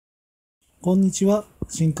こんにちは。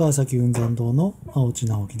新川崎雲山堂の青地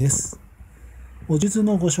直樹です。お術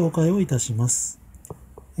のご紹介をいたします。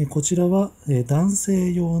こちらは男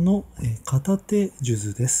性用の片手数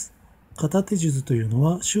珠です。片手数珠というの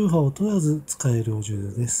は宗派を問わず使えるお数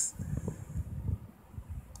珠です。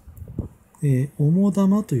主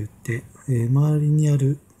玉といって、周りにあ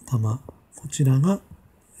る玉、こちらが、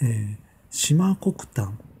島黒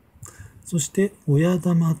炭、そして親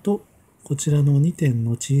玉とこちらの2点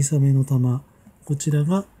の小さめの玉、こちら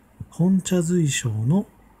が本茶水晶の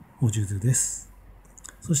お数珠です。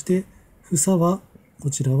そして房は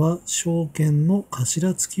こちらは正剣の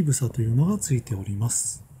頭付き房というのがついておりま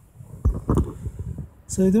す。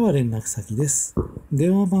それでは連絡先です。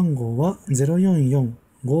電話番号は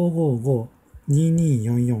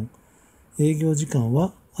 044-555-2244。営業時間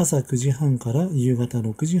は朝9時半から夕方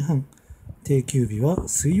6時半。定休日は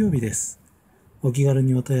水曜日です。お気軽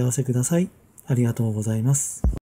にお問い合わせください。ありがとうございます。